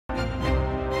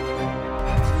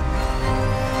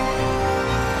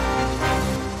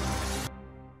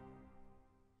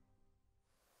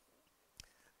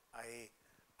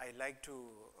I'd like to,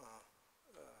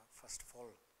 first of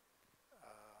all,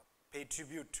 pay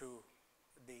tribute to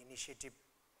the initiative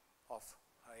of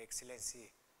Her Excellency,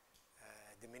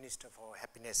 the Minister for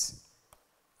Happiness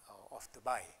of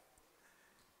Dubai,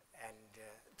 and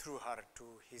through her to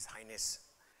His Highness.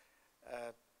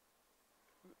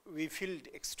 We feel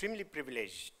extremely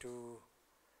privileged to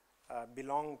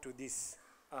belong to this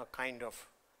kind of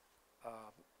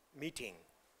meeting.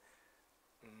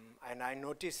 And I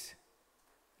notice,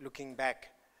 looking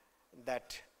back,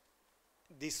 that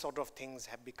these sort of things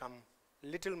have become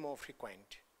little more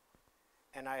frequent.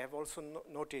 And I have also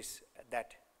noticed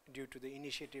that due to the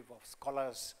initiative of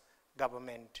scholars,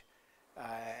 government,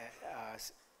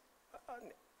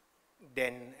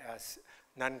 then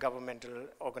non-governmental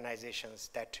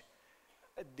organizations, that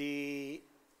the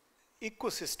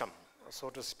ecosystem,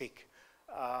 so to speak,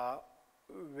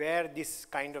 where this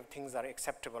kind of things are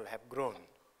acceptable have grown.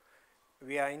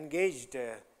 We are engaged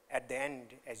at the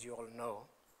end, as you all know,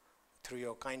 through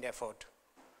your kind effort,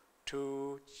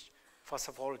 to first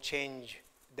of all change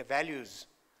the values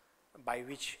by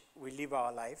which we live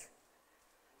our life,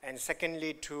 and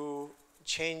secondly to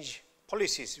change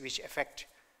policies which affect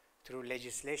through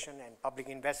legislation and public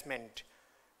investment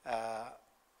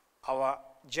our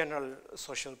general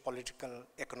social, political,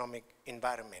 economic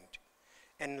environment.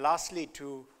 And lastly,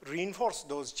 to reinforce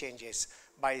those changes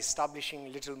by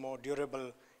establishing little more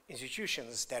durable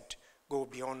institutions that go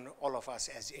beyond all of us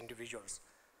as individuals.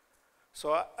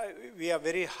 So we are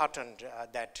very heartened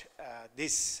that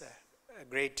this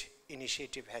great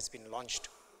initiative has been launched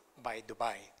by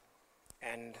Dubai,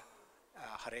 and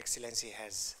Her Excellency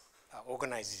has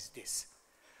organized this.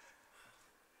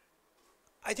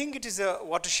 I think it is a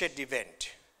watershed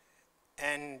event,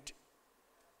 and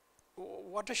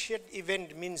watershed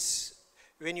event means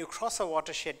when you cross a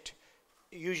watershed,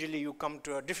 usually you come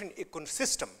to a different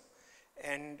ecosystem,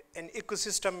 and an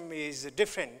ecosystem is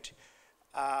different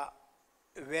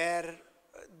where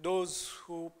those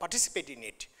who participate in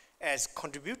it as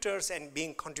contributors and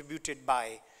being contributed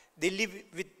by, they live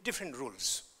with different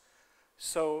rules.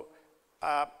 So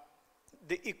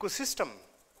the ecosystem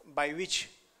by which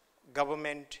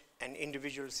government and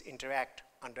individuals interact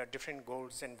under different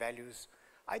goals and values,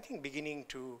 I think beginning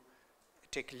to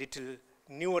take little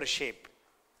newer shape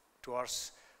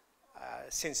towards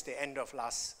since the end of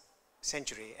last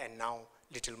century, and now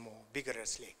little more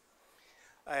vigorously.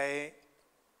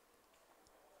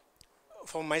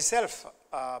 For myself,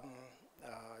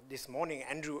 this morning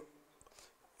Andrew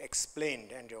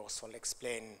also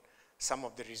explained some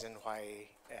of the reason why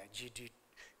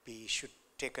GDP should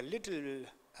take a little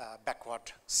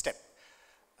backward step.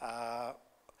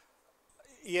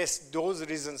 Yes, those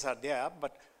reasons are there,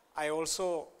 but I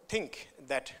also think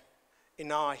that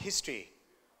in our history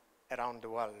around the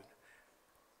world,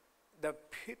 the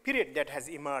period that has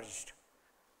emerged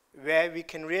where we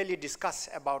can really discuss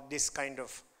about this kind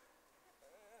of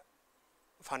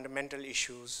fundamental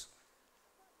issues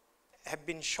have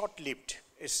been short-lived.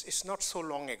 It's not so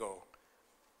long ago.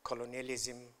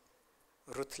 Colonialism,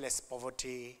 ruthless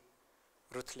poverty,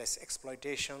 ruthless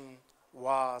exploitation,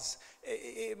 wars,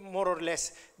 more or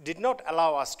less did not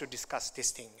allow us to discuss this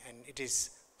thing, and it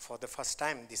is for the first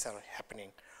time these are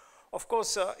happening. Of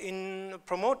course, in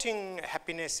promoting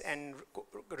happiness and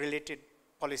related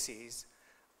policies,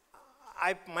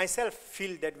 I myself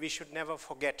feel that we should never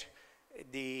forget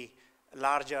the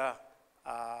larger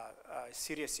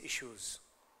serious issues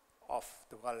of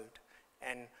the world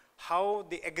and how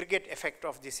the aggregate effect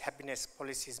of these happiness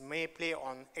policies may play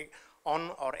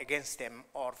on or against them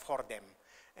or for them.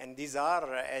 And these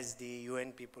are, as the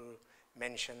UN people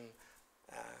mention,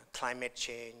 climate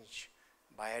change,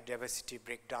 biodiversity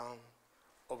breakdown,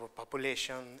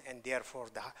 overpopulation, and therefore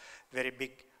the very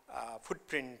big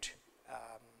footprint,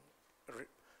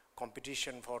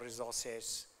 competition for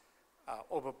resources,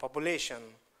 overpopulation,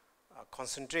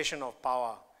 concentration of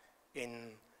power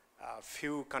in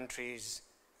few countries,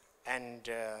 and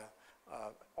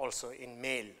also in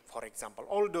male, for example.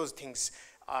 All those things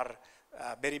are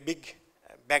very big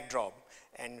backdrop,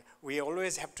 and we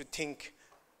always have to think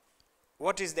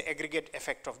what is the aggregate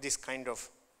effect of this kind of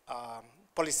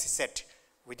policy set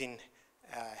within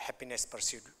happiness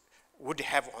pursuit would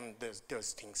have on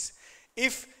those things.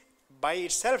 If by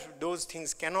itself those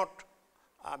things cannot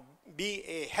be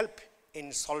a help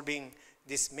in solving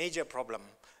this major problem,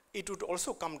 it would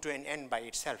also come to an end by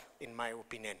itself, in my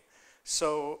opinion.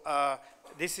 So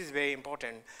this is very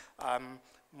important.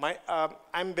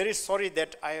 I'm very sorry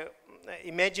that I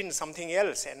imagined something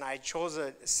else and I chose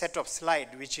a set of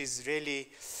slides which is really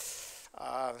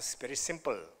very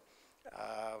simple.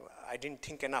 I didn't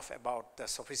think enough about the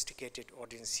sophisticated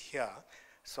audience here.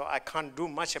 So I can't do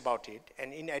much about it.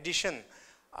 And in addition,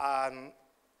 my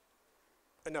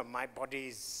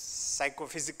body's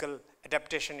psychophysical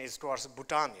adaptation is towards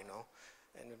Bhutan, and I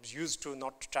was used to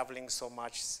not traveling so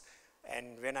much.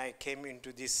 And when I came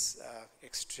into this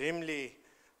extremely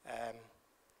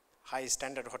high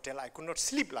standard hotel, I could not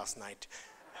sleep last night.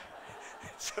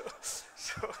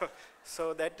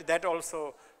 so that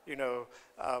also,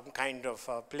 kind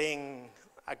of playing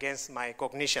against my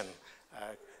cognition.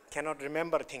 Cannot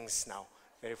remember things now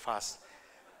very fast.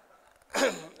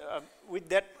 With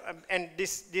that, and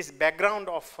this background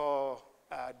of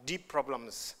deep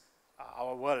problems,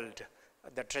 our world,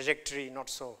 the trajectory not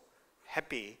so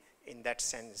happy in that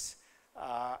sense,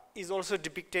 is also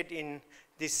depicted in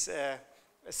this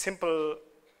simple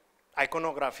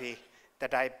iconography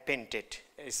that I painted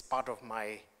as part of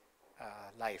my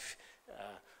life.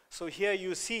 So here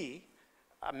you see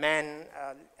a man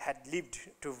had lived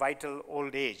to vital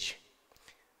old age.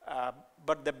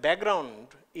 But the background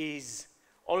is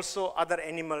also other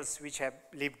animals which have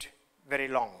lived very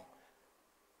long.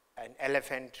 An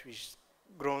elephant which has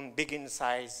grown big in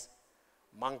size,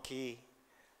 monkey,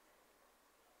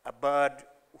 a bird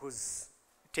whose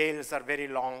tails are very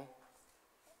long,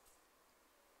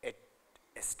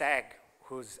 a stag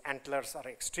whose antlers are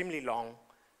extremely long,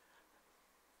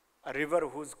 a river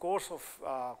whose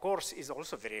course is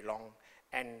also very long,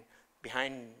 and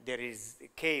behind there is a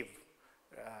cave,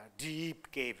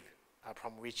 deep cave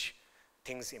from which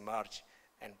things emerge,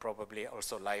 and probably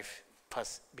also life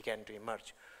first began to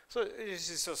emerge. So this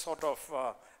is a sort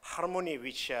of harmony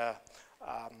which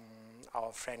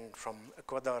our friend from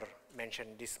Ecuador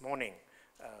mentioned this morning.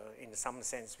 In some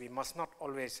sense, we must not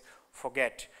always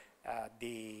forget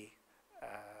the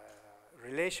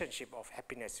relationship of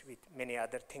happiness with many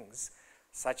other things,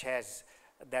 such as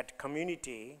that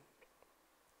community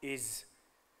is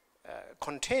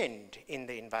contained in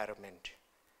the environment,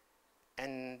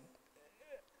 and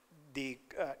the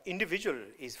individual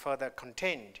is further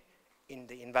contained in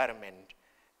the environment,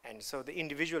 and so the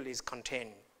individual is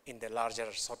contained in the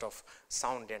larger sort of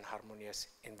sound and harmonious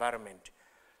environment.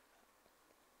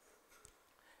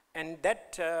 And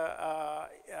that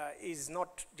is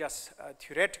not just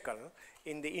theoretical.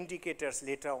 In the indicators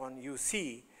later on, you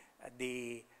see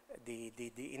the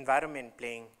environment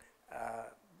playing a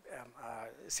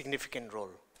significant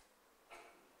role.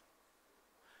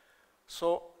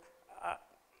 So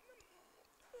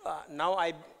now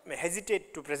I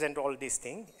hesitate to present all these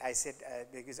things. I said,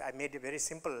 because I made a very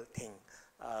simple thing.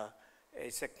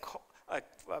 It's a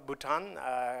Bhutan,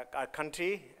 a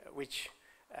country which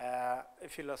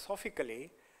philosophically,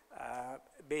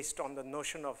 based on the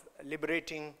notion of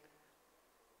liberating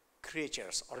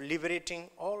creatures or liberating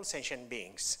all sentient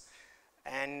beings.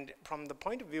 And from the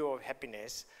point of view of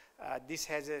happiness, this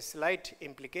has a slight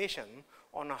implication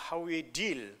on how we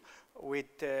deal with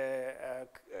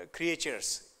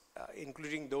creatures,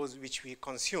 including those which we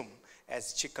consume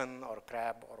as chicken or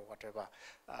crab or whatever,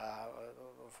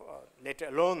 let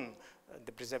alone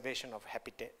the preservation of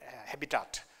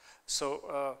habitat.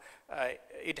 So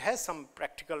it has some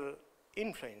practical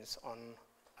influence on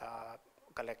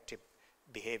collective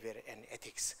behavior and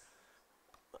ethics.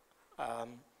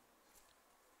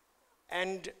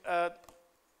 And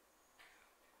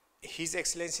His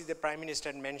Excellency the Prime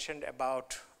Minister mentioned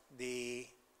about the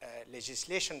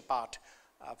legislation part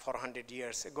 400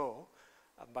 years ago.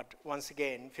 But once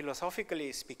again,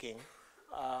 philosophically speaking,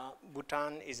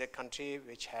 Bhutan is a country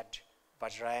which had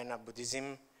Vajrayana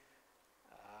Buddhism.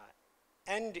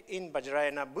 And in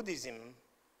Vajrayana Buddhism,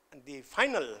 the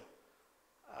final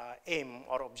aim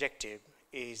or objective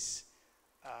is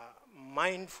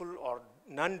mindful or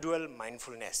non-dual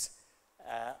mindfulness.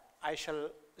 I shall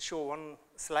show one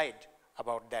slide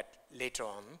about that later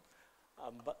on.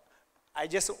 But I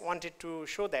just wanted to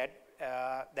show that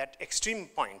that extreme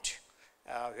point,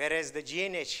 whereas the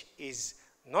GNH is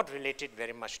not related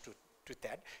very much to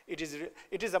that.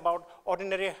 It is about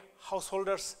ordinary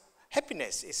householders'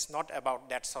 happiness. It's not about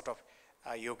that sort of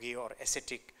yogi or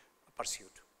ascetic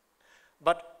pursuit.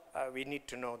 But we need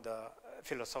to know the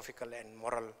philosophical and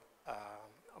moral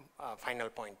final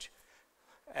point.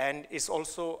 And it's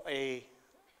also a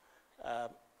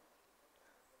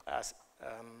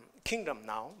kingdom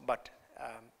now, but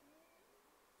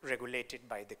regulated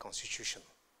by the constitution.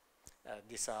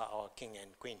 These are our king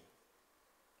and queen.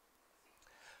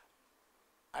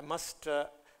 I must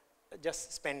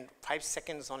just spend 5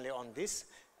 seconds only on this.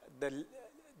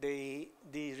 The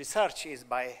research is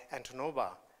by Antonova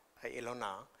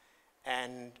Ilona,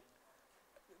 and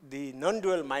the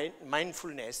non-dual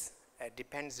mindfulness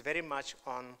depends very much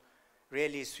on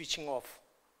really switching off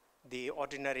the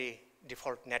ordinary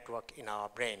default network in our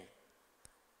brain.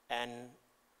 And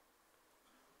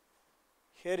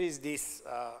here is this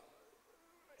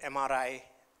MRI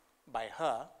by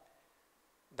her.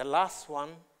 The last one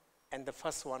and the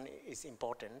first one is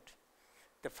important.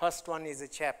 The first one is a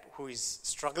chap who is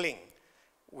struggling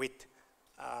with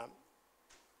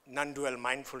non-dual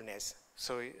mindfulness.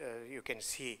 So you can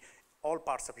see all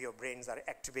parts of your brains are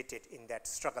activated in that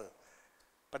struggle.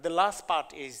 But the last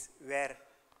part is where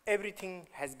everything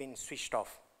has been switched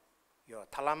off. Your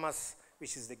thalamus,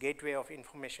 which is the gateway of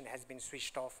information, has been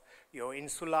switched off. Your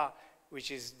insula, which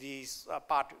is this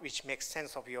part which makes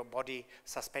sense of your body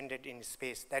suspended in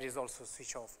space, that is also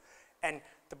switched off. And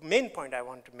the main point I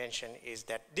want to mention is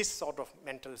that this sort of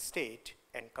mental state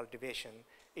and cultivation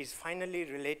is finally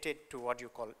related to what you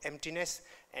call emptiness,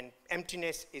 and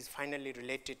emptiness is finally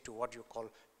related to what you call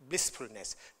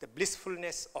blissfulness. The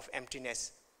blissfulness of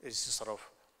emptiness is sort of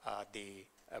the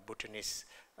Bhutanese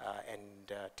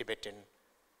and Tibetan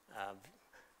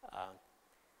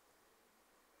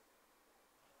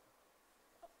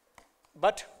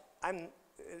but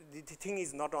the thing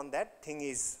is not on that, thing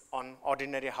is on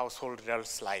ordinary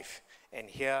householder's life. And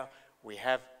here we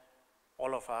have,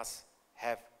 all of us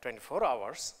have 24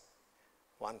 hours,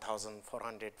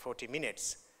 1,440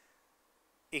 minutes,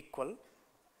 equal,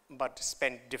 but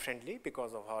spent differently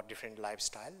because of our different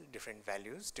lifestyle, different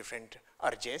values, different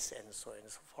urges, and so on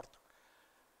and so forth.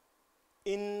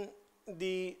 In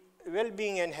the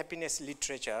well-being and happiness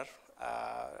literature,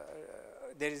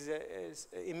 there is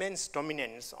immense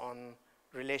dominance on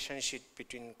relationship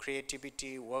between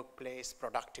creativity, workplace,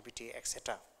 productivity,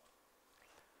 etc.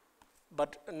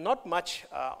 But not much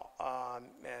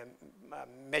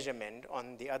measurement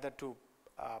on the other two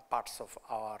parts of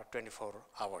our 24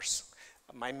 hours.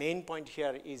 My main point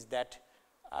here is that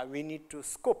we need to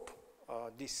scope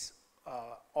this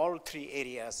all three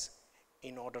areas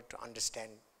in order to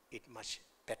understand it much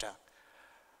better.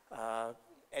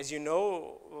 As you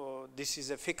know, this is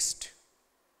a fixed,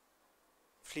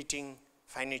 fleeting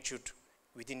finitude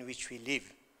within which we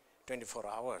live, 24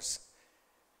 hours.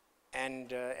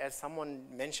 And as someone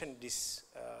mentioned this,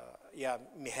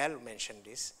 Mihail mentioned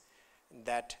this,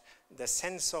 that the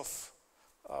sense of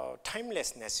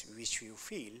timelessness which you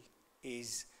feel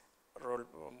is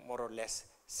more or less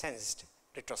sensed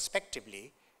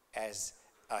retrospectively as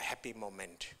a happy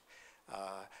moment.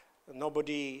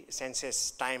 Nobody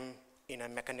senses time in a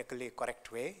mechanically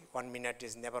correct way. 1 minute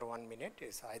is never 1 minute.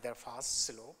 It's either fast,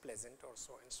 slow, pleasant, or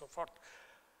so and so forth.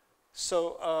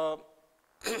 So,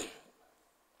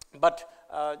 but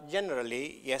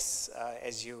generally, yes,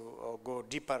 as you go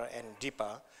deeper and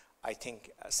deeper, I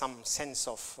think some sense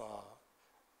of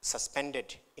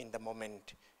suspended in the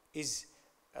moment is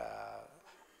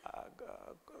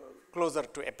closer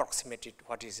to approximated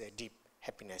what is a deep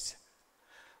happiness.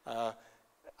 A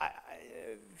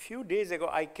few days ago,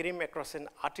 I came across an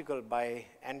article by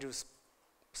Andrew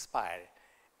Spire,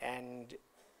 and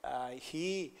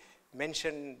he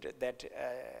mentioned that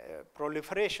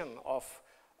proliferation of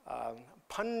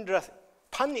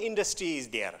pun industry is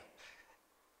there,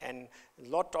 and a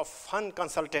lot of fun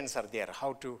consultants are there,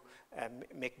 how to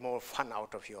make more fun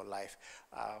out of your life.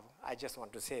 I just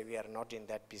want to say we are not in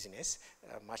that business.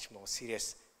 Much more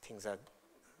serious things are.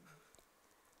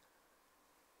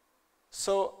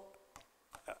 So,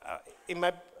 in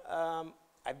my,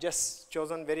 I've just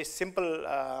chosen very simple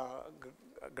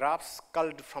graphs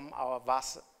culled from our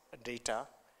vast data,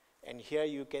 and here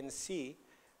you can see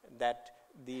that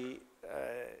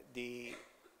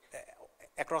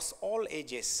across all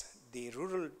ages, the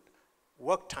rural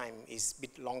work time is a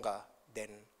bit longer than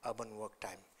urban work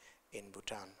time in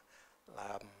Bhutan.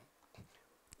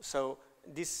 So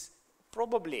this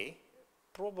probably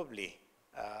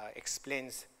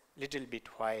explains little bit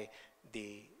why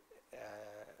the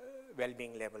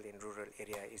well-being level in rural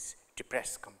area is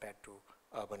depressed compared to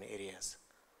urban areas.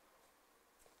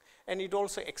 And it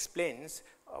also explains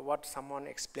what someone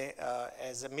explained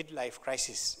as a midlife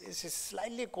crisis. This is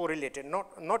slightly correlated.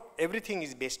 Not everything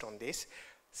is based on this.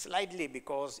 Slightly,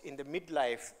 because in the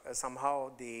midlife,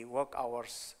 somehow the work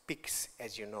hours peaks,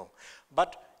 as you know.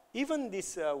 But even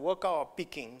this work hour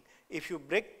peaking, if you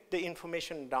break the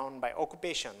information down by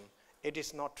occupation, it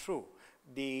is not true.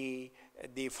 The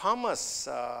farmer's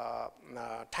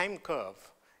time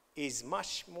curve is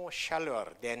much more shallower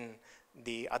than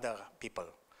the other people.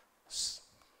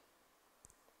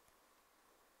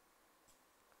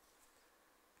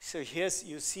 So here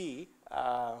you see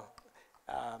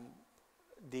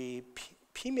the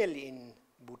female in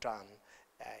Bhutan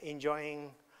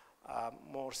enjoying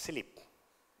more sleep.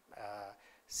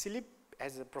 Sleep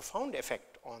has a profound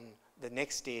effect on the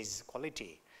next day's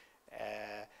quality.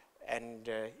 And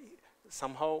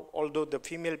somehow, although the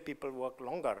female people work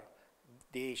longer,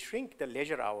 they shrink the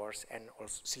leisure hours and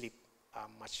also sleep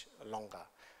much longer.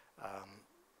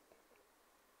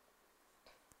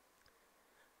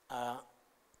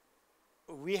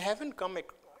 We haven't come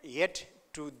yet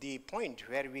to the point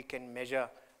where we can measure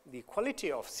the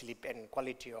quality of sleep and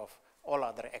quality of all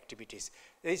other activities.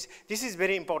 This is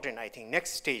very important, I think,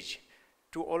 next stage,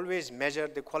 to always measure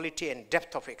the quality and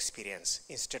depth of experience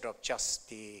instead of just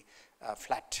the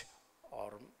flat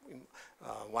or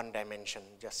one dimension,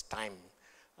 just time.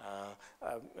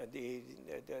 The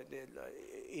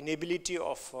inability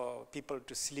of people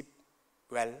to sleep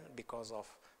well because of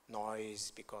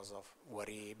noise, because of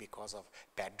worry, because of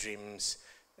bad dreams,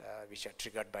 which are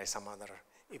triggered by some other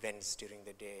events during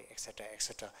the day, etc.,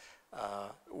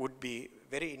 would be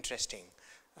very interesting.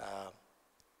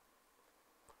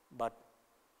 But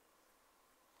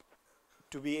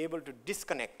to be able to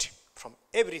disconnect from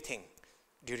everything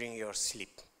during your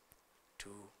sleep to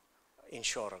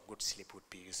ensure a good sleep would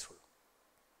be useful.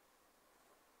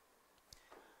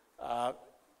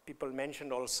 People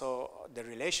mentioned also the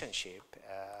relationship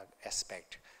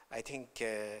aspect. I think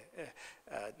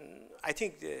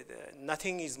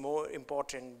nothing is more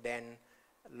important than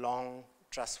long,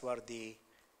 trustworthy,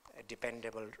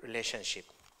 dependable relationship.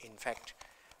 In fact,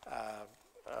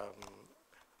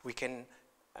 we can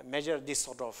measure this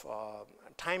sort of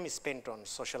time spent on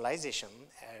socialization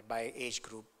by age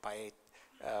group, by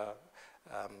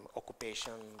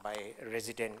occupation, by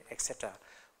resident, etc.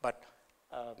 But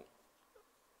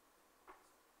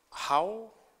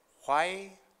how,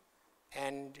 why,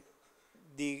 and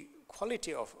the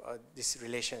quality of this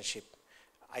relationship,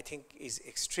 I think, is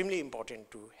extremely important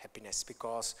to happiness,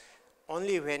 because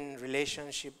only when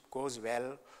relationship goes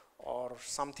well or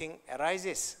something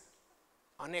arises,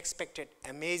 unexpected,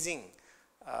 amazing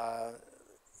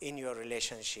in your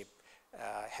relationship,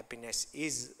 happiness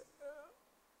is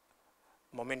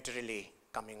momentarily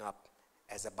coming up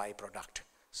as a byproduct.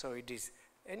 So it is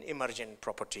an emergent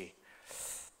property.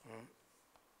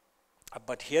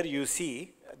 But here you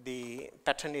see the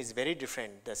pattern is very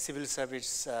different. The civil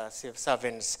service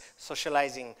servants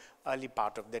socializing early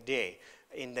part of the day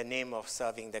in the name of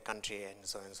serving the country and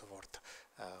so on and so forth,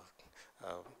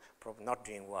 not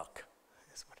doing work.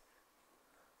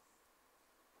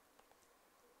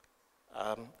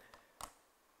 A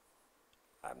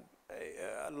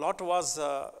lot was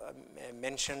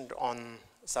mentioned on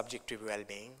subjective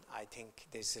well-being. I think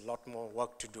there's a lot more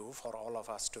work to do for all of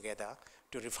us together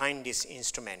to refine this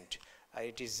instrument.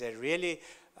 It is a really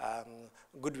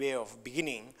good way of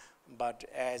beginning, but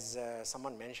as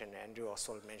someone mentioned, Andrew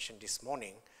also mentioned this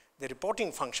morning, the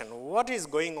reporting function, what is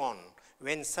going on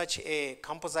when such a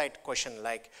composite question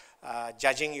like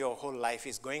judging your whole life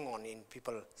is going on in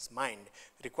people's mind,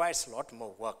 requires a lot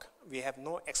more work. We have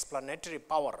no explanatory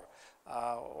power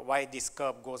why this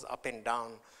curve goes up and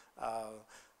down.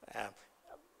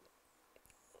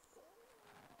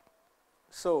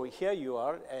 So here you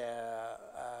are,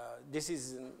 this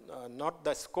is not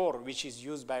the score which is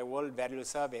used by World Value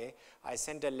Survey. I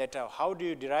sent a letter, how do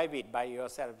you derive it by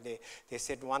yourself? They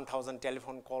said 1,000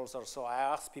 telephone calls or so. I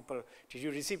asked people, did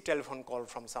you receive telephone call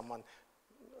from someone?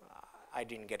 I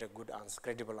didn't get a good answer,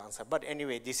 credible answer. But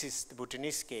anyway, this is the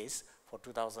Bhutanese case for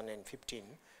 2015.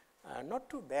 Not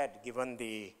too bad given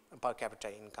the per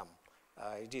capita income.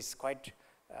 It is quite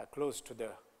close to the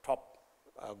top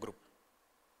group.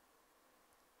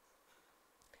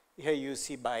 Here you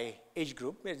see by age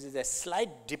group, there is a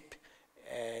slight dip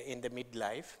in the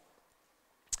midlife.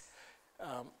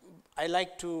 I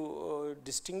like to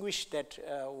distinguish that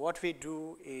what we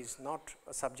do is not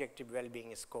a subjective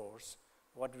well-being scores.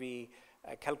 What we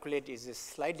calculate is a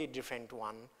slightly different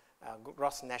one,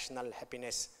 gross national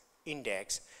happiness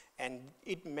index, and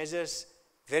it measures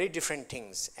very different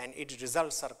things, and its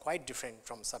results are quite different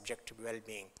from subjective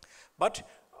well-being. But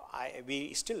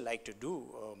we still like to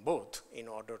do both in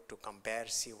order to compare,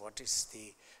 see what is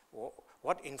the,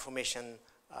 what information,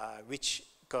 which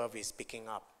curve is picking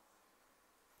up.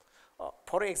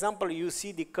 For example, you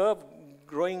see the curve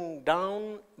growing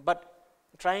down, but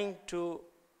trying to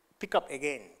pick up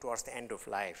again towards the end of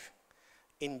life.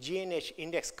 In GNH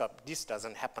index curve, this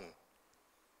doesn't happen.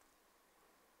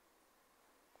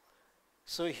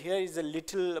 So here is a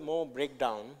little more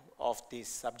breakdown of these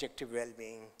subjective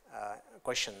well-being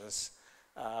questions.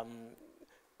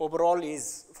 Overall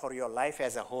is for your life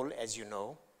as a whole, as you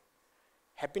know.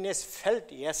 Happiness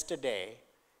felt yesterday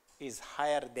is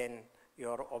higher than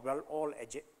your overall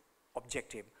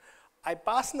objective. I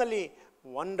personally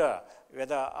wonder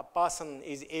whether a person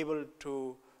is able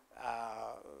to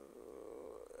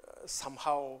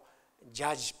somehow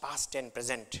judge past and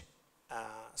present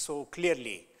so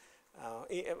clearly.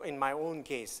 In my own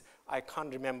case, I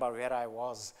can't remember where I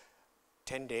was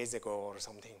 10 days ago or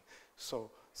something.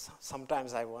 So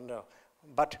sometimes I wonder,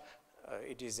 but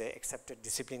it is an accepted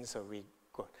discipline, so we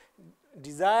go.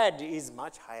 Desired is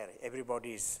much higher.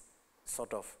 Everybody is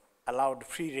sort of allowed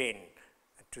free rein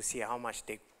to see how much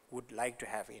they would like to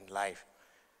have in life.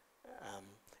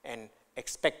 And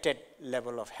expected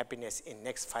level of happiness in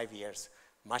next 5 years,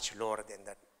 much lower than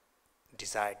that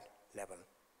desired level.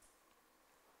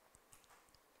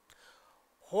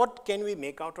 What can we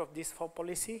make out of this for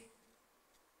policy?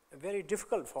 Very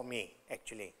difficult for me,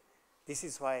 actually. This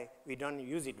is why we don't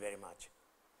use it very much.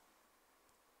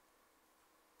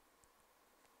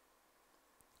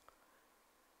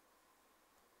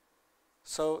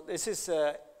 So this is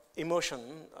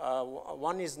emotion.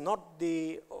 One is not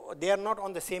they are not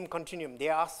on the same continuum. They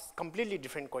ask completely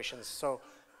different questions. So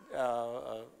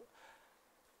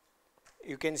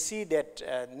you can see that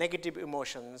negative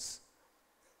emotions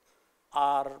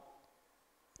are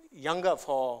younger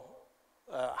for,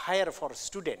 higher for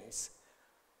students,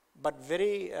 but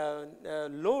very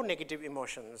low negative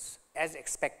emotions as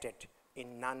expected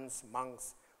in nuns,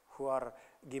 monks who are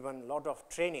given a lot of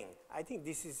training. I think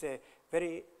this is a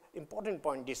very important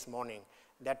point this morning,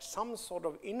 that some sort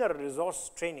of inner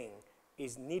resource training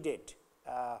is needed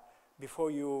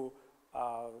before you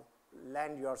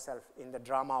land yourself in the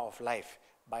drama of life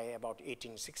by about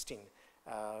 18, 16.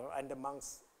 And the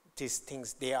monks, these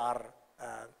things, they are,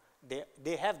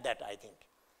 they have that, I think.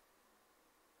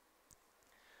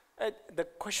 The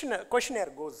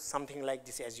questionnaire goes something like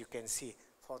this, as you can see,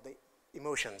 for the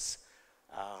emotions,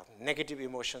 negative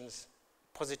emotions,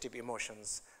 positive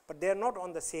emotions, but they are not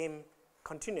on the same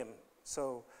continuum,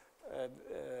 so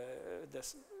the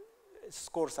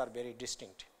scores are very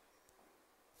distinct.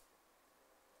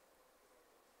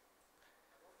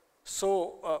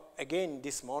 So again,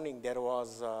 this morning there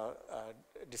was a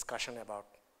discussion about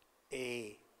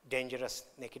a dangerous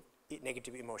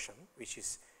negative emotion, which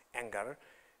is anger,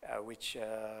 which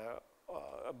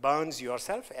burns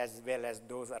yourself as well as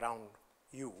those around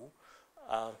you.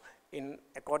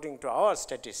 According to our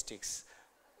statistics,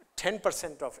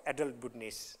 10% of adult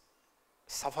Bhutanese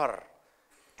suffer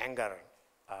anger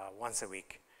once a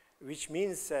week, which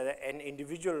means an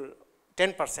individual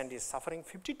 10% is suffering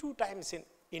 52 times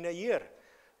in a year.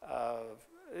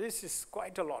 This is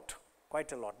quite a lot,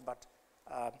 but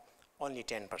only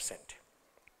 10%.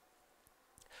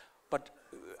 But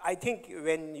I think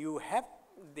when you have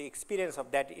the experience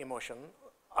of that emotion,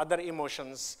 other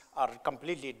emotions are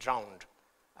completely drowned.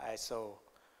 So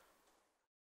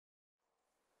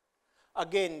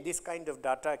again, this kind of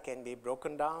data can be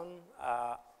broken down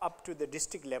up to the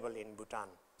district level in Bhutan.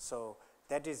 So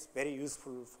that is very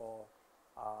useful for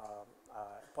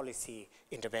policy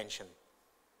intervention.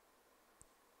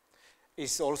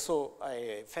 It's also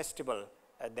a festival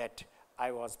that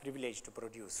I was privileged to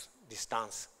produce, this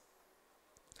dance.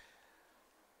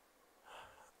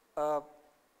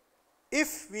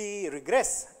 If we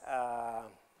regress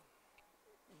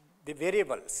the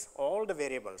variables, all the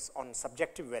variables on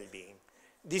subjective well-being,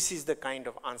 this is the kind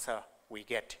of answer we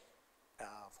get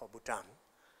for Bhutan.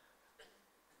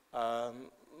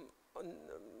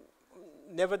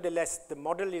 Nevertheless, the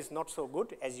model is not so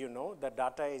good. As you know, the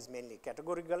data is mainly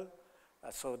categorical,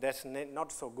 so that's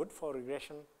not so good for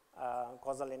regression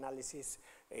causal analysis.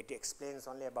 It explains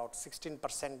only about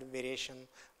 16% variation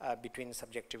between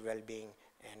subjective well-being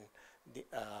and the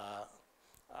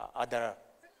other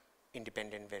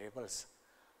independent variables.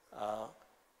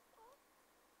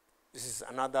 This is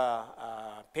another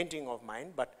painting of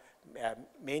mine, but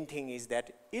main thing is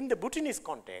that in the Bhutanese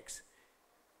context,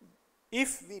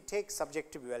 if we take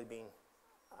subjective well-being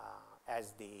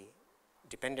as the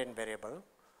dependent variable,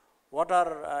 what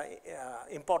are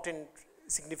important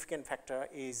significant factor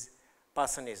is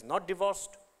person is not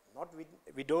divorced, not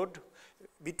widowed.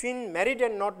 Between married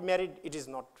and not married, it is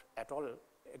not at all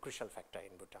a crucial factor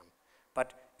in Bhutan.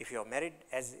 But if you are married,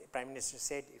 as Prime Minister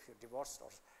said, if you're divorced or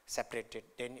separated,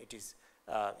 then it is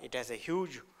it has a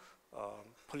huge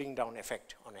pulling down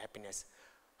effect on happiness.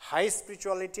 High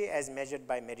spirituality as measured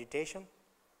by meditation.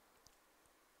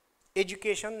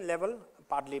 Education level,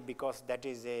 partly because that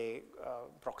is a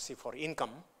proxy for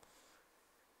income,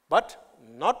 but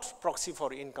not proxy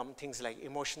for income, things like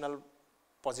emotional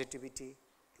positivity,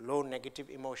 low negative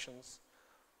emotions,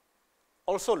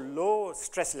 also low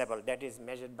stress level, that is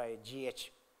measured by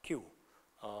GHQ,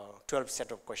 12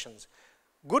 set of questions.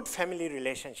 Good family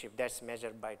relationship, that's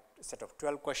measured by a set of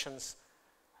 12 questions.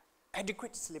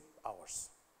 Adequate sleep hours,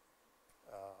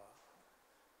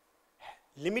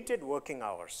 limited working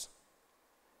hours,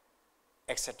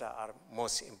 etc. are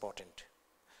most important.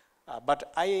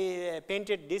 But I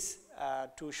painted this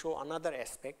to show another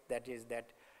aspect, that is that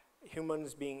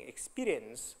humans being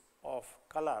experience of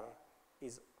color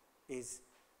is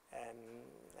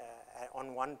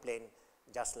on one plane,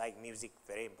 just like music,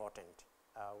 very important.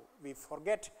 We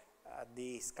forget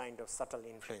these kind of subtle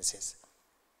influences.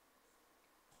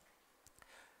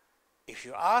 If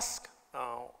you ask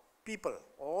people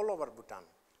all over Bhutan,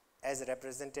 as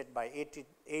represented by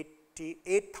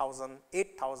 8,000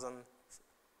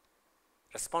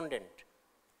 respondents,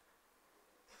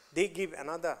 they give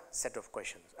another set of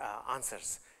questions,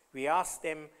 answers. We ask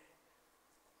them,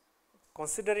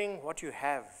 considering what you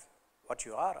have, what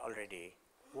you are already,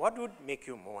 what would make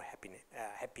you more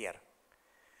happier?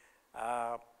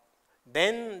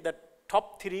 Then the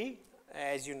top three,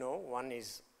 as you know, one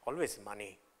is always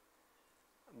money.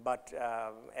 But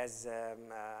as a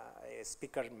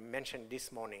speaker mentioned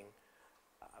this morning,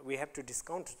 we have to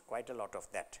discount quite a lot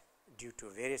of that due to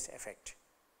various effects.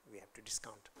 We have to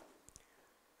discount.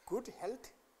 Good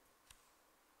health,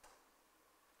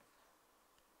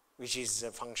 which is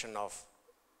a function of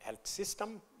health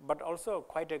system, but also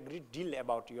quite a great deal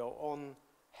about your own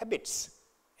habits,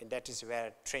 and that is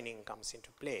where training comes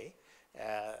into play,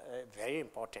 very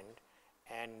important.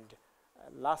 And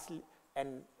lastly,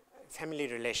 and family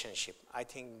relationship. I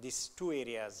think these two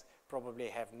areas probably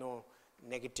have no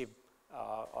negative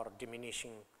or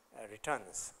diminishing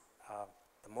returns,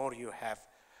 the more you have.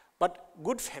 But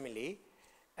good family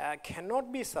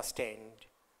cannot be sustained,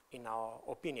 in our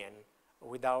opinion,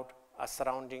 without a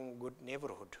surrounding good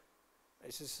neighborhood.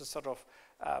 This is a sort of,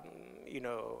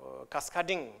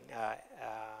 cascading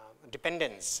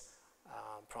dependence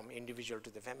from individual to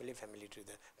the family, family to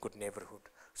the good neighborhood.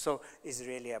 So it's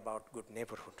really about good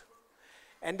neighborhood.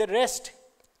 And the rest,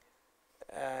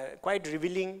 quite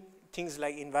revealing things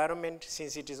like environment,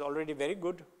 since it is already very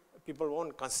good, people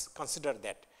won't consider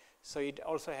that. So it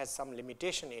also has some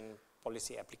limitation in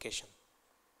policy application.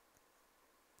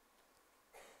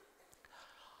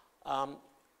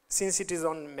 Since it is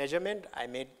on measurement,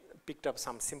 I picked up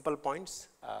some simple points.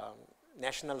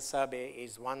 National survey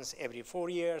is once every 4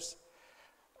 years.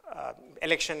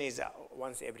 Election is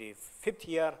once every 5th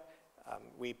year.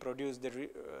 We produce the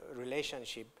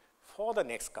relationship for the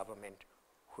next government,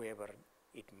 whoever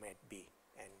it might be.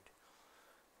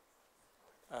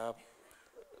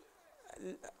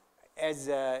 And as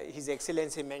His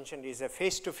Excellency mentioned, is a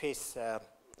face-to-face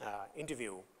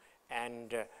interview,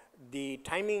 and the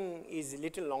timing is a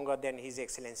little longer than His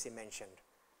Excellency mentioned.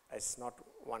 It's not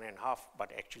 1.5,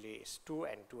 but actually it's 2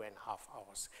 and 2.5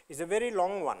 hours. It's a very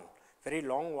long one,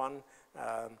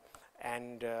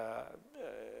 and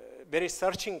very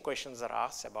searching questions are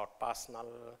asked about personal,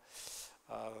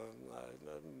 a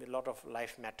lot of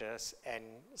life matters, and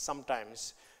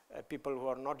sometimes people who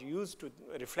are not used to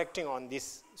reflecting on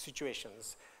these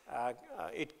situations,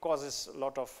 it causes a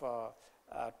lot of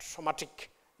traumatic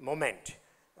moment.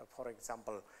 For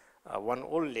example, one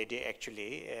old lady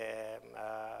actually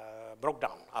broke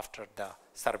down after the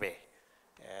survey,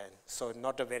 so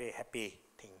not a very happy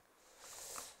thing.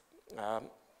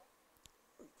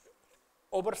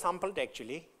 Oversampled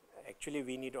actually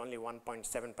we need only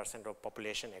 1.7% of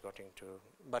population according to,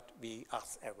 but we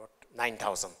asked about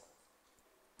 9,000.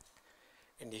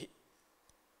 And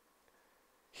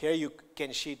here you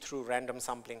can see through random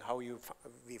sampling how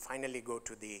we finally go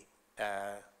to the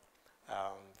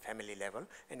family level,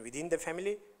 and within the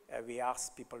family we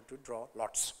ask people to draw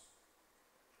lots.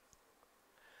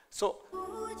 So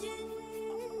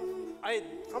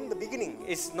from the beginning,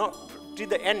 it's not to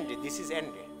the end, this is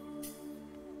end.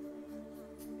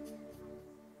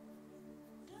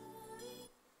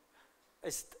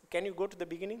 Can you go to the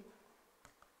beginning?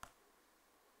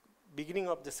 Beginning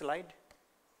of the slide.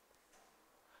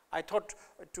 I thought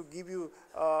to give you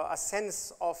a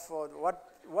sense of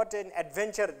what an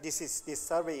adventure this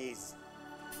survey is.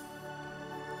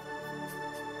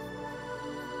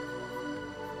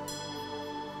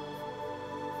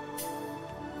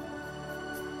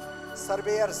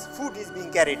 Surveyor's food is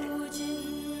being carried.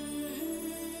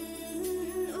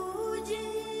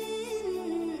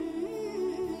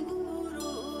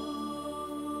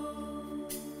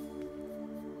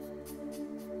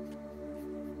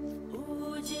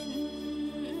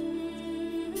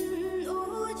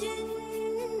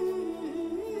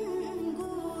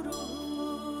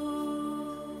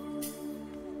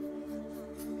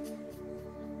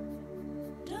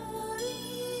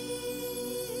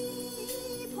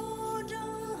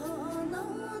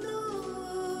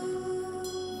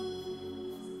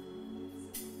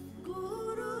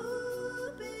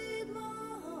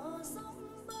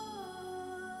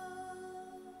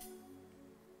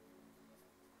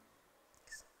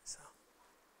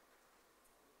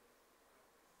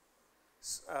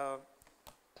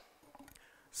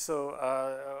 So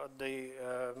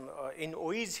in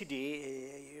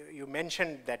OECD, you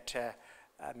mentioned that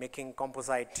making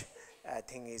composite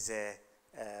thing is a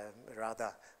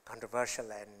rather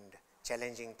controversial and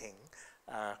challenging thing.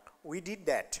 We did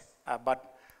that,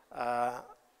 but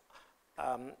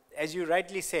as you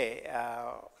rightly say,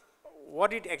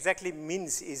 what it exactly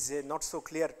means is not so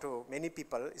clear to many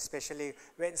people, especially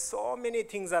when so many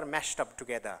things are mashed up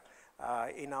together.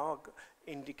 In our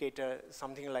indicator,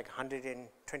 something like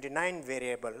 129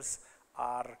 variables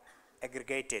are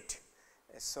aggregated.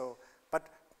 So, but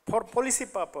for policy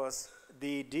purpose,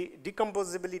 the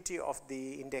decomposability of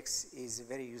the index is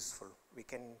very useful. We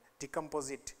can decompose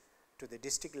it to the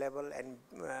district level, and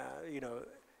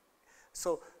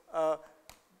so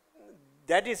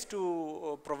that is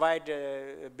to provide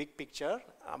a big picture,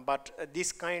 but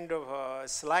this kind of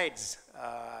slides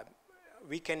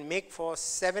we can make for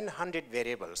 700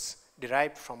 variables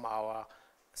derived from our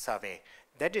survey.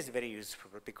 That is very useful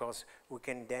because we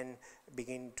can then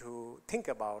begin to think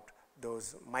about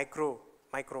those micro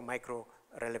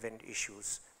relevant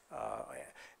issues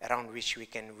around which we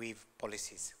can weave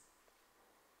policies.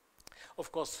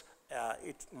 Of course,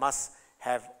 it must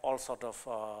have all sort of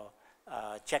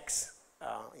checks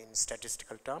in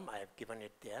statistical term. I have given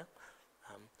it there.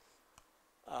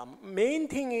 Main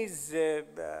thing is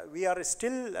we are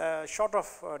still short of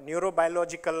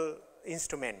neurobiological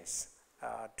instruments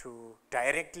to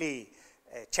directly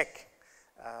check.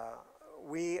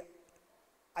 I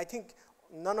think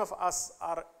none of us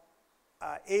are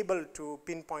able to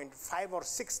pinpoint 5 or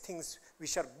 6 things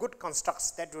which are good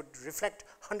constructs that would reflect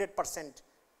 100%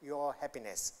 your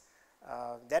happiness.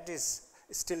 That is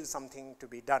still something to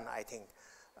be done, I think,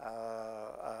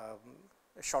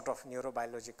 short of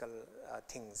neurobiological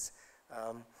things.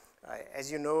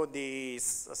 As you know, the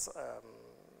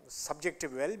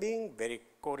subjective well-being very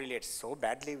correlates so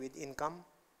badly with income.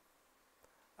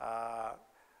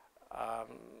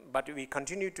 But we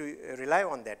continue to rely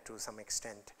on that to some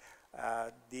extent.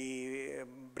 The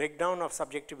breakdown of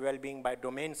subjective well-being by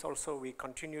domains also, we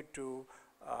continue to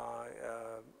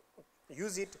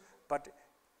use it, but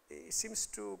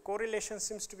correlation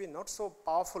seems to be not so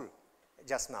powerful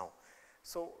just now.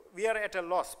 So we are at a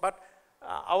loss, but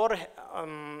our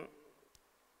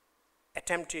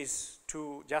attempt is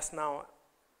to just now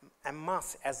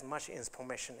amass as much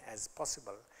information as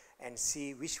possible and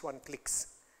see which one clicks,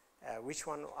 which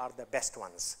one are the best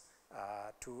ones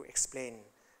to explain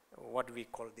what we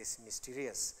call this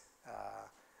mysterious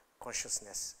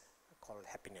consciousness called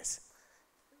happiness.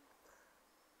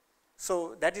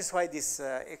 So that is why this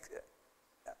there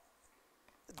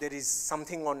is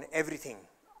something on everything: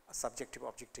 subjective,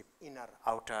 objective, inner,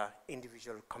 outer,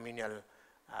 individual, communal,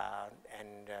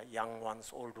 and young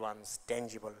ones, old ones,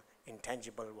 tangible,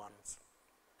 intangible ones.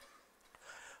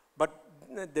 But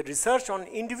the research on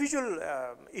individual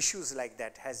issues like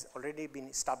that has already been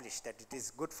established that it is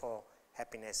good for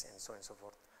happiness and so on and so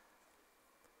forth.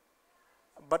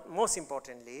 But most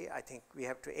importantly, I think we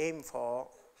have to aim for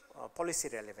policy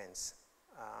relevance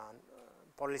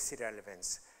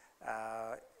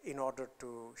in order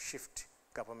to shift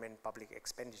government public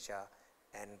expenditure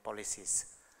and policies.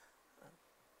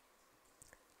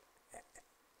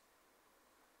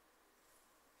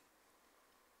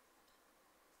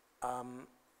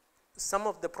 Some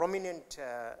of the prominent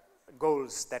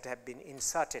goals that have been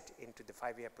inserted into the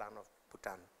 5-year plan of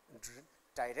Bhutan,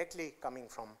 directly coming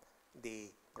from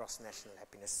the Gross National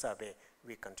Happiness Survey,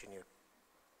 we continued.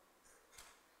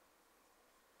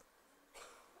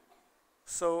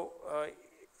 So,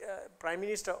 Prime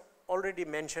Minister already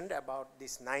mentioned about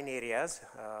these 9 areas,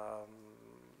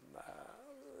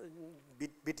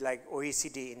 bit like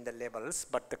OECD in the labels,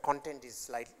 but the content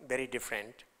is very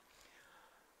different.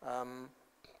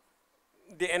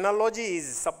 The analogy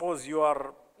is, suppose you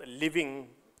are living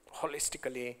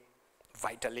holistically,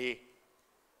 vitally,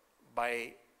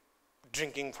 by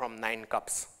drinking from 9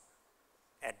 cups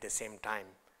at the same time.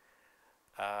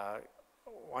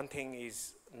 One thing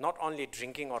is not only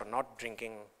drinking or not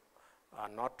drinking,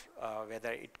 not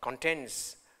whether it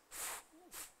contains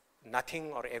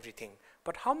nothing or everything,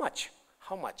 but how much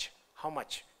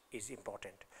is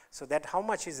important. So that how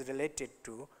much is related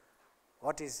to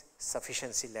what is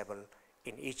sufficiency level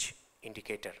in each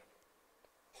indicator.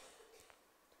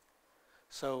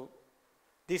 So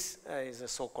this is a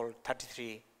so-called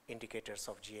 33 indicators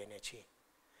of GNHE.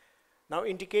 Now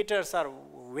indicators are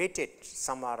weighted,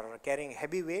 some are carrying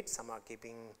heavy weight, some are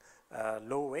keeping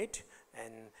low weight,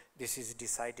 and this is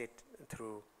decided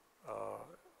through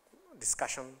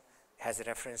discussion, has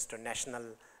reference to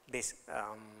national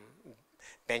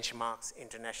benchmarks,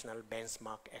 international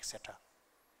benchmark, etc.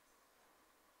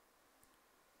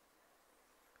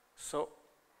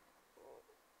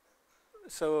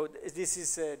 So this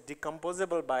is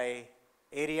decomposable by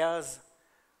areas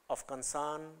of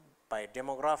concern, by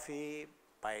demography,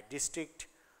 by district,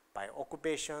 by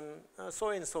occupation, so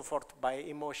on and so forth, by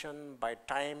emotion, by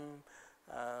time,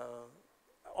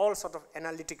 all sort of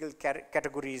analytical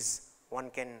categories one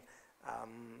can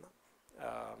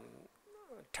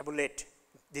tabulate,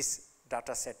 this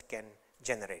data set can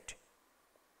generate.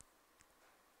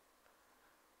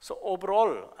 So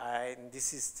overall,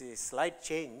 this is the slight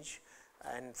change,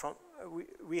 and from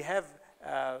we have,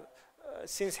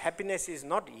 since happiness is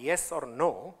not yes or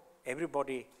no,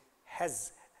 everybody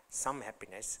has some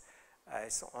happiness.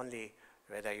 It's only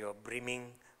whether you're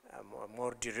brimming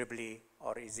more durably,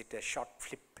 or is it a short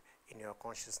flip in your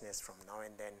consciousness from now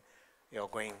and then, you're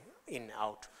going in,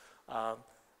 out.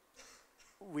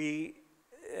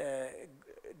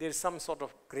 There's some sort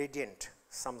of gradient,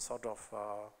 some sort of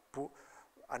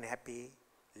unhappy,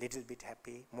 little bit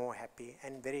happy, more happy,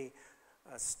 and very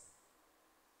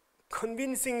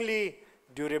convincingly,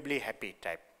 durably happy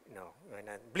type, in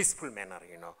a blissful manner,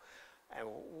 And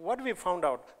what we found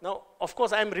out, now of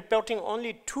course I'm reporting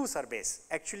only 2 surveys,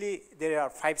 actually there are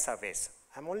 5 surveys,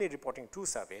 I'm only reporting 2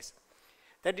 surveys,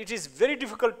 that it is very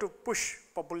difficult to push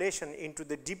population into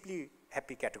the deeply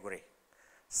happy category.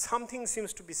 Something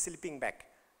seems to be slipping back.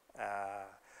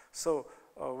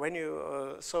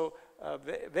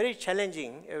 Very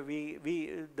challenging.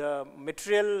 The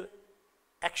material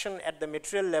action at the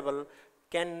material level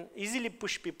can easily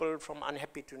push people from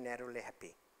unhappy to narrowly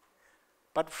happy.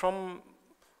 But from,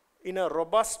 in a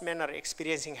robust manner,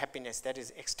 experiencing happiness, that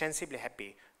is extensively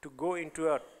happy, to go into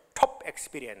a top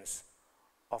experience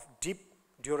of deep,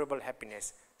 durable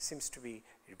happiness seems to be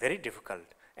very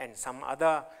difficult, and some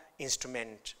other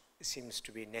instrument seems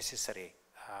to be necessary.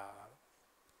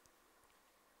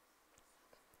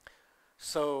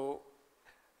 So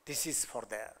this is for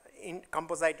the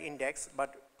composite index,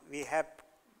 but we have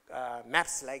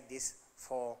maps like this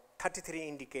for 33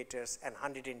 indicators and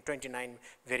 129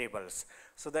 variables.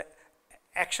 So the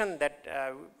action that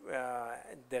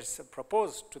there's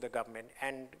proposed to the government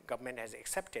and government has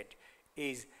accepted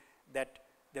is that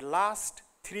the last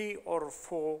 3 or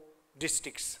 4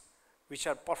 districts which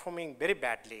are performing very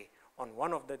badly on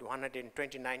one of the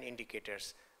 129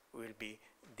 indicators will be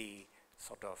the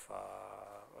sort of,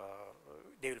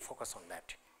 they will focus on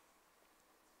that.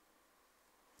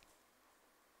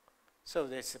 So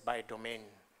this is by domain.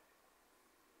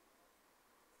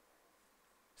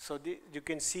 So you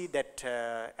can see that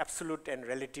absolute and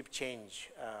relative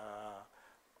change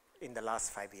in the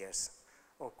last 5 years.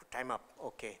 Oh, time up.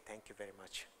 Okay, thank you very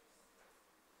much.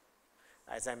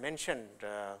 As I mentioned,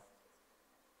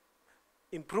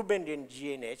 improvement in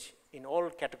GNH in all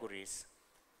categories.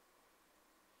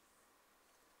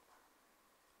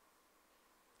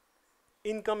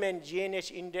 Income and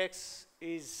GNH index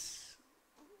is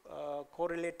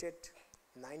correlated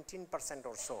 19%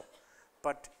 or so,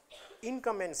 but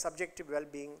income and subjective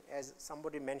well-being, as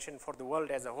somebody mentioned, for the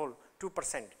world as a whole,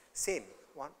 2%, same,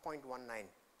 1.19.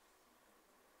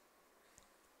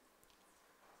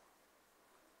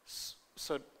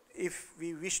 So if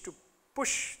we wish to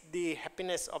push the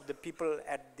happiness of the people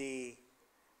at the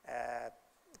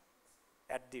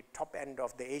top end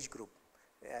of the age group,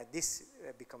 this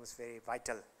becomes very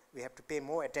vital. We have to pay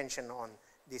more attention on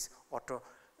these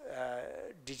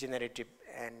degenerative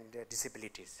and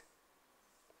disabilities.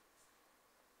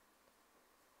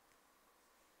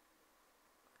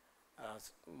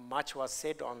 Much was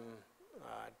said on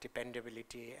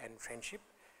dependability and friendship.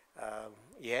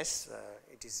 Yes,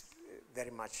 it is very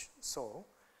much so.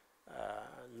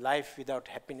 Life without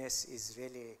happiness is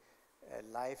really a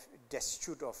life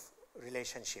destitute of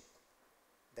relationship.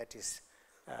 That is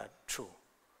true.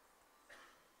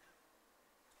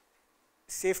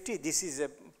 Safety, this is a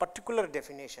particular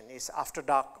definition, is after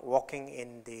dark walking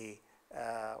in the,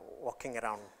 walking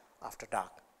around after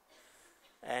dark.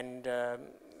 And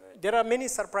there are many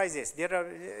surprises. There are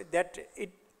that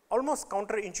it almost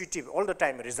counterintuitive all the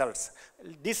time results.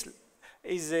 This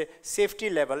is a safety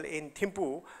level in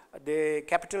Thimphu, the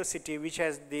capital city, which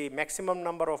has the maximum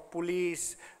number of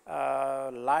police,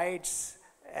 lights,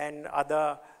 and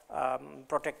other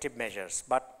protective measures.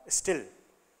 But still,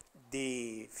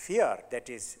 the fear that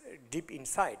is deep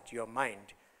inside your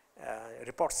mind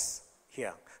reports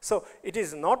here. So it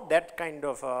is not that kind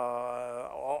of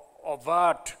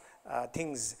overt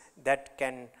things that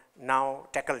can now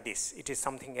tackle this. It is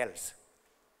something else.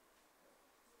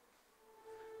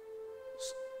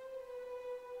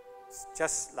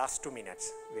 Just last 2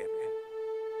 minutes. We have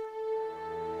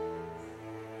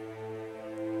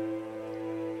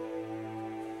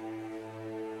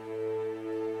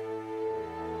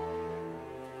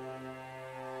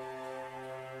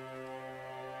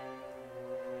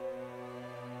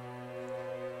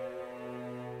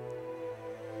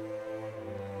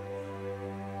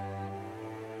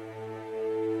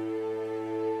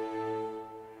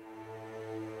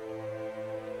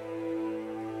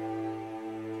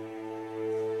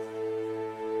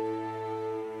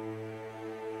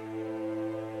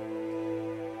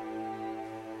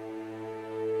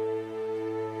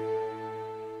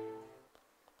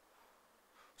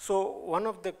So one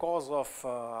of the cause of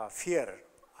fear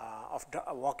of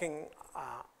walking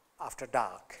after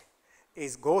dark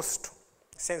is ghost,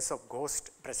 sense of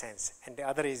ghost presence, and the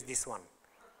other is this one.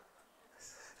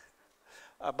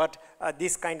 But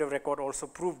this kind of record also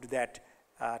proved that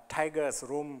tigers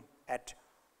roam at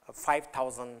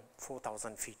 5,000,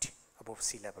 4,000 feet above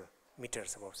sea level,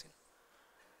 meters above sea level.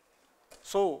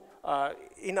 So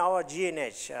in our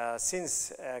GNH,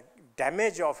 since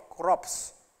damage of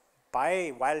crops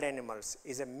by wild animals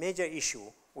is a major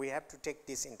issue, we have to take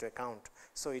this into account.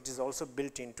 So it is also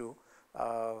built into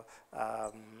the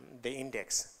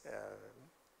index.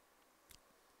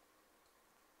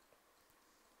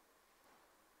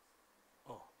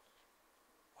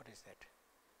 What is that?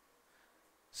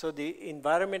 So the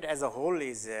environment as a whole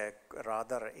is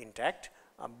rather intact,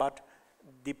 but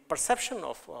the perception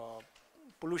of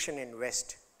pollution in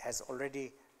West has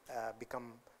already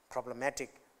become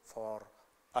problematic for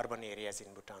urban areas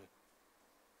in Bhutan.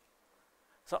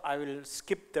 So I will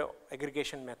skip the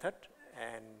aggregation method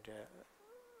and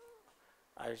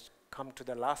I will come to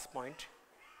the last point.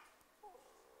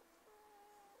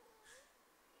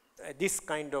 This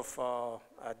kind of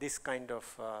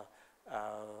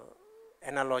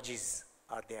analogies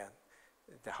are there,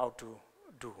 how to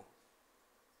do.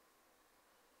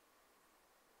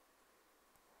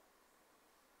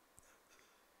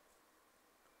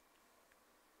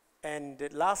 And the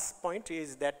last point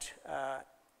is that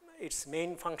its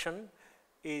main function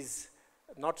is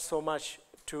not so much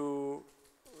to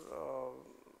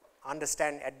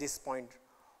understand at this point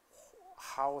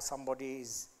how somebody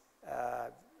is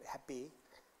happy,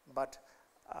 but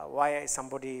why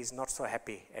somebody is not so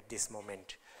happy at this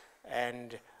moment,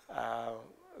 and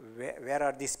where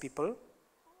are these people,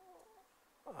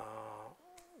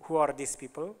 who are these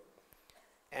people,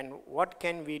 and what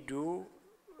can we do,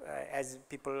 as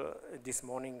people this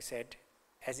morning said,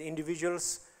 as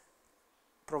individuals,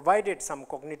 provided some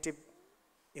cognitive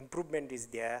improvement is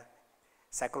there,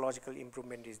 psychological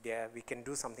improvement is there, we can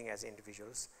do something as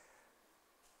individuals.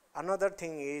 Another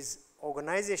thing is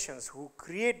organizations who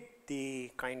create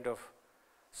the kind of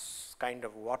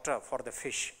water for the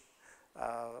fish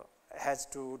has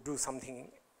to do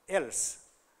something else.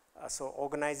 So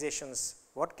organizations,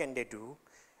 what can they do?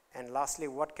 And lastly,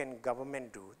 what can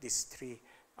government do? These three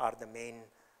are the main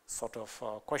sort of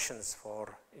questions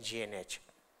for GNH.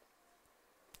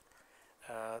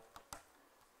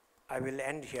 I will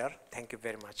end here. Thank you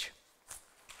very much.